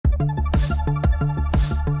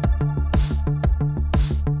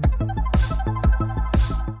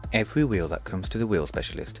Every wheel that comes to the wheel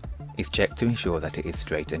specialist is checked to ensure that it is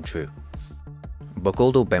straight and true.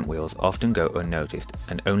 Buckled or bent wheels often go unnoticed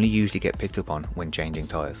and only usually get picked up on when changing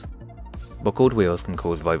tyres. Buckled wheels can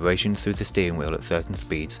cause vibrations through the steering wheel at certain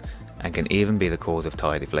speeds and can even be the cause of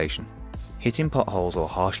tyre deflation. Hitting potholes or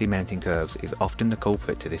harshly mounting curbs is often the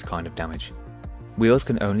culprit to this kind of damage. Wheels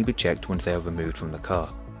can only be checked once they are removed from the car.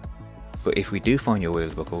 But if we do find your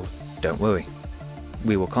wheels buckled, don't worry.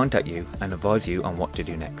 We will contact you and advise you on what to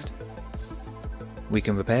do next. We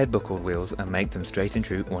can repair buckled wheels and make them straight and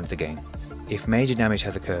true once again. If major damage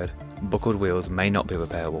has occurred, buckled wheels may not be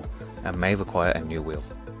repairable and may require a new wheel.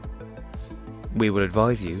 We will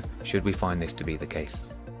advise you should we find this to be the case.